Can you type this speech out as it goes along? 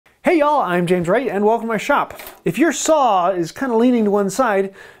Hey y'all, I'm James Wright and welcome to my shop. If your saw is kind of leaning to one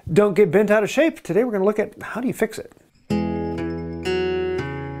side, don't get bent out of shape. Today we're going to look at how do you fix it.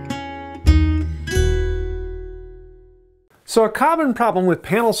 So a common problem with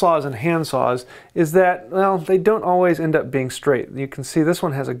panel saws and hand saws is that, well, they don't always end up being straight. You can see this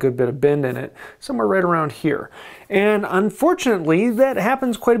one has a good bit of bend in it, somewhere right around here. And unfortunately, that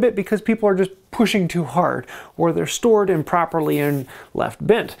happens quite a bit because people are just pushing too hard, or they're stored improperly and left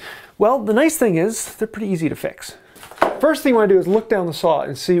bent. Well, the nice thing is, they're pretty easy to fix. First thing you want to do is look down the saw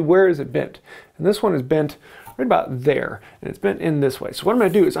and see where is it bent. And this one is bent right about there, and it's bent in this way. So what I'm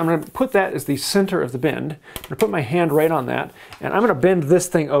going to do is I'm going to put that as the center of the bend. I'm going to put my hand right on that, and I'm going to bend this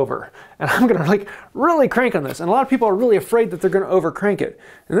thing over. And I'm going to really crank on this. And a lot of people are really afraid that they're going to over crank it.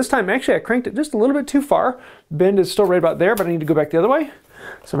 And this time, actually, I cranked it just a little bit too far. Bend is still right about there, but I need to go back the other way.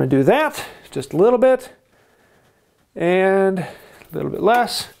 So I'm going to do that, just a little bit, and a little bit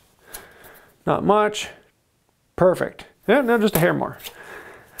less. Not much. Perfect. Yeah, no, just a hair more.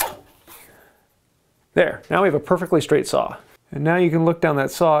 There, now we have a perfectly straight saw. And now you can look down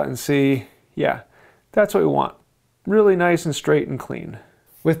that saw and see, yeah, that's what we want. Really nice and straight and clean.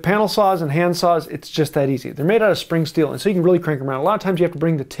 With panel saws and hand saws, it's just that easy. They're made out of spring steel, and so you can really crank them around. A lot of times you have to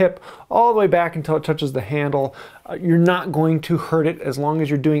bring the tip all the way back until it touches the handle. You're not going to hurt it as long as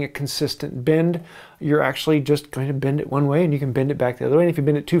you're doing a consistent bend. You're actually just going to bend it one way and you can bend it back the other way. And if you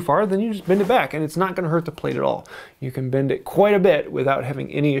bend it too far, then you just bend it back and it's not going to hurt the plate at all. You can bend it quite a bit without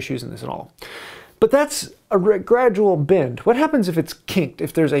having any issues in this at all. But that's a gradual bend. What happens if it's kinked,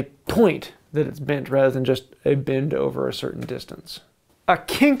 if there's a point that it's bent rather than just a bend over a certain distance? A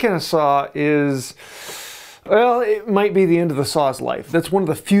kink in a saw is, well, it might be the end of the saw's life. That's one of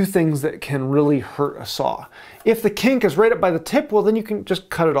the few things that can really hurt a saw. If the kink is right up by the tip, well, then you can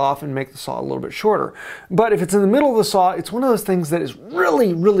just cut it off and make the saw a little bit shorter. But if it's in the middle of the saw, it's one of those things that is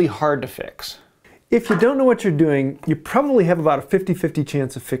really, really hard to fix. If you don't know what you're doing, you probably have about a 50-50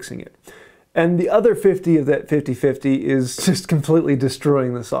 chance of fixing it. And the other 50 of that 50-50 is just completely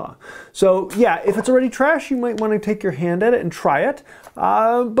destroying the saw. So yeah, if it's already trash, you might want to take your hand at it and try it,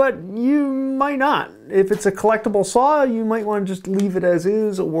 but you might not. If it's a collectible saw, you might want to just leave it as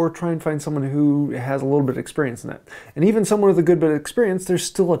is or try and find someone who has a little bit of experience in it. And even someone with a good bit of experience, there's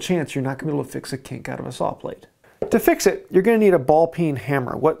still a chance you're not going to be able to fix a kink out of a saw plate. To fix it, you're going to need a ball peen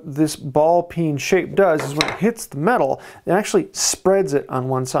hammer. What this ball peen shape does is when it hits the metal, it actually spreads it on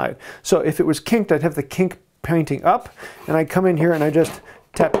one side. So if it was kinked, I'd have the kink pointing up, and I'd come in here and I just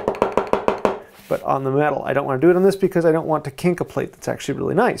tap, but on the metal. I don't want to do it on this because I don't want to kink a plate that's actually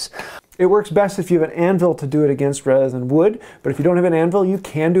really nice. It works best if you have an anvil to do it against rather than wood, but if you don't have an anvil, you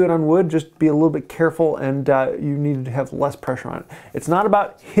can do it on wood. Just be a little bit careful and you need to have less pressure on it. It's not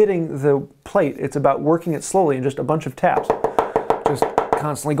about hitting the plate, it's about working it slowly and just a bunch of taps. Just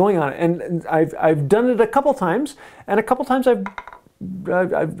constantly going on it. And I've done it a couple times, and a couple times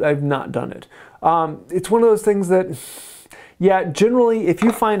I've not done it. It's one of those things that, yeah, generally if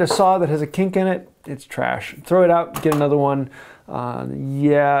you find a saw that has a kink in it, it's trash. Throw it out, get another one.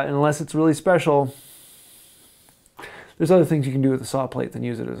 Yeah, unless it's really special, there's other things you can do with a saw plate than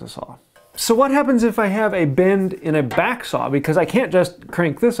use it as a saw. So what happens if I have a bend in a back saw? Because I can't just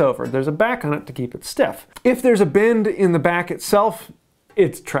crank this over. There's a back on it to keep it stiff. If there's a bend in the back itself,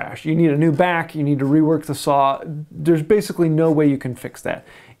 it's trash. You need a new back, you need to rework the saw. There's basically no way you can fix that.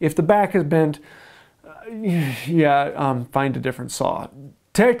 If the back is bent, find a different saw.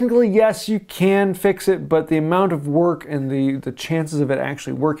 Technically, yes, you can fix it, but the amount of work and the chances of it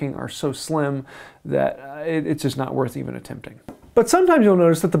actually working are so slim that it's just not worth even attempting. But sometimes you'll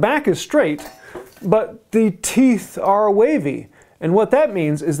notice that the back is straight, but the teeth are wavy. And what that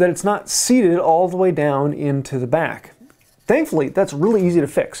means is that it's not seated all the way down into the back. Thankfully, that's really easy to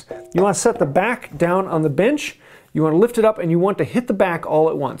fix. You want to set the back down on the bench, you want to lift it up, and you want to hit the back all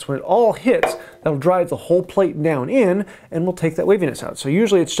at once. When it all hits, that'll drive the whole plate down in, and we'll take that waviness out. So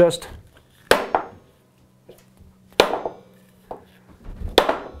usually it's just,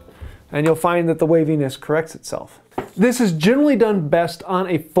 and you'll find that the waviness corrects itself. This is generally done best on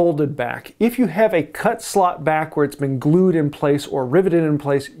a folded back. If you have a cut slot back where it's been glued in place or riveted in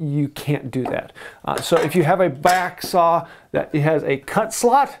place, you can't do that. So if you have a back saw that has a cut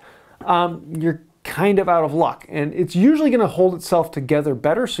slot, you're kind of out of luck, and it's usually going to hold itself together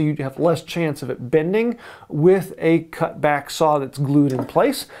better, so you have less chance of it bending with a cut back saw that's glued in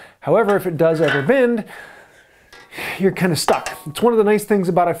place. However, if it does ever bend, you're kind of stuck. It's one of the nice things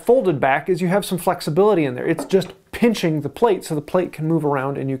about a folded back is you have some flexibility in there. It's just pinching the plate so the plate can move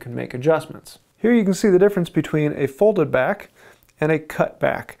around and you can make adjustments. Here you can see the difference between a folded back and a cut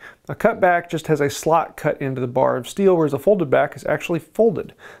back. A cut back just has a slot cut into the bar of steel, whereas a folded back is actually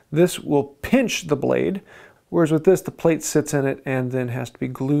folded. This will pinch the blade, whereas with this, the plate sits in it and then has to be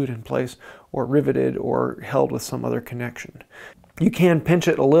glued in place or riveted or held with some other connection. You can pinch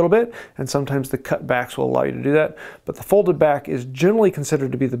it a little bit, and sometimes the cut backs will allow you to do that, but the folded back is generally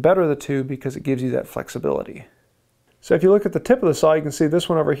considered to be the better of the two because it gives you that flexibility. So if you look at the tip of the saw, you can see this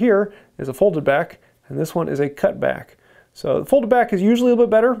one over here is a folded back, and this one is a cut back. So the folded back is usually a little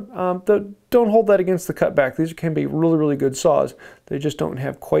bit better. Don't hold that against the cut back. These can be really, really good saws. They just don't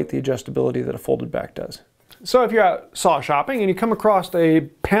have quite the adjustability that a folded back does. So if you're out saw shopping and you come across a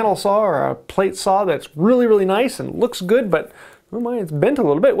panel saw or a plate saw that's really, really nice and looks good, but oh, it's bent a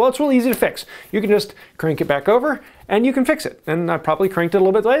little bit. Well, it's really easy to fix. You can just crank it back over and you can fix it. And I probably cranked it a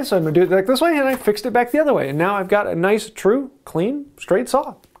little bit way, so I'm gonna do it like this way, and I fixed it back the other way. And now I've got a nice, true, clean, straight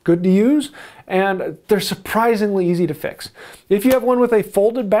saw. Good to use, and they're surprisingly easy to fix. If you have one with a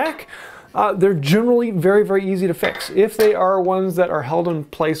folded back, they're generally very, very easy to fix. If they are ones that are held in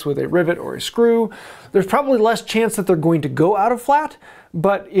place with a rivet or a screw, there's probably less chance that they're going to go out of flat,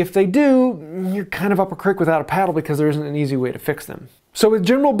 but if they do, you're kind of up a creek without a paddle because there isn't an easy way to fix them. So with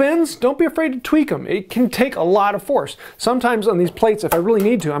general bends, don't be afraid to tweak them. It can take a lot of force. Sometimes on these plates, if I really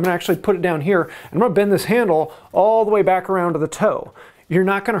need to, I'm gonna actually put it down here and I'm gonna bend this handle all the way back around to the toe. You're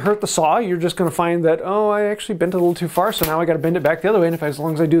not going to hurt the saw. You're just going to find that, oh, I actually bent it a little too far, so now I got to bend it back the other way. And as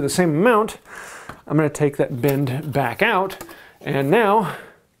long as I do the same amount, I'm going to take that bend back out, and now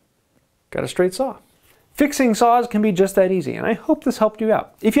got a straight saw. Fixing saws can be just that easy, and I hope this helped you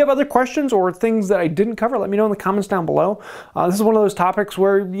out. If you have other questions or things that I didn't cover, let me know in the comments down below. This is one of those topics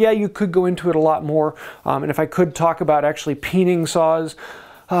where, yeah, you could go into it a lot more, and if I could talk about actually peening saws,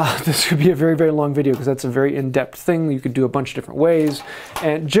 this could be a very, very long video because that's a very in-depth thing. You could do a bunch of different ways.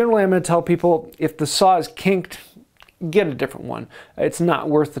 And generally, I'm going to tell people if the saw is kinked, get a different one. It's not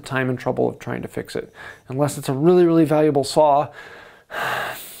worth the time and trouble of trying to fix it. Unless it's a really, really valuable saw,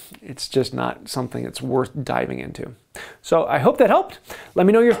 it's just not something that's worth diving into. So I hope that helped. Let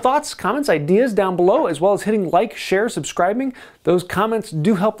me know your thoughts, comments, ideas down below, as well as hitting like, share, subscribing. Those comments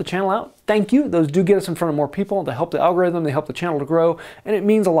do help the channel out. Thank you. Those do get us in front of more people. They help the algorithm, they help the channel to grow, and it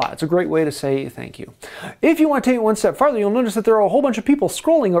means a lot. It's a great way to say thank you. If you want to take it one step farther, you'll notice that there are a whole bunch of people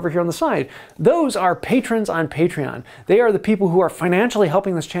scrolling over here on the side. Those are patrons on Patreon. They are the people who are financially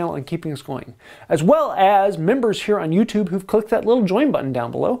helping this channel and keeping us going, as well as members here on YouTube who've clicked that little join button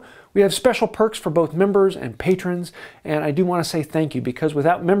down below. We have special perks for both members and patrons, and I do want to say thank you, because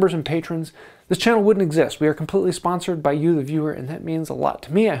without members and patrons, this channel wouldn't exist. We are completely sponsored by you, the viewer, and that means a lot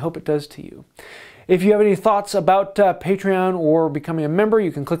to me. I hope it does to you. If you have any thoughts about Patreon or becoming a member,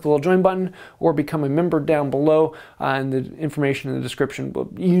 you can click the little join button or become a member down below, and the information in the description. Well,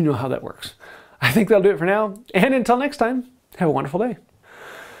 you know how that works. I think that'll do it for now, and until next time, have a wonderful day.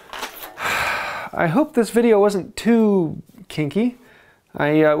 I hope this video wasn't too kinky.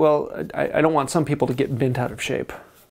 I don't want some people to get bent out of shape.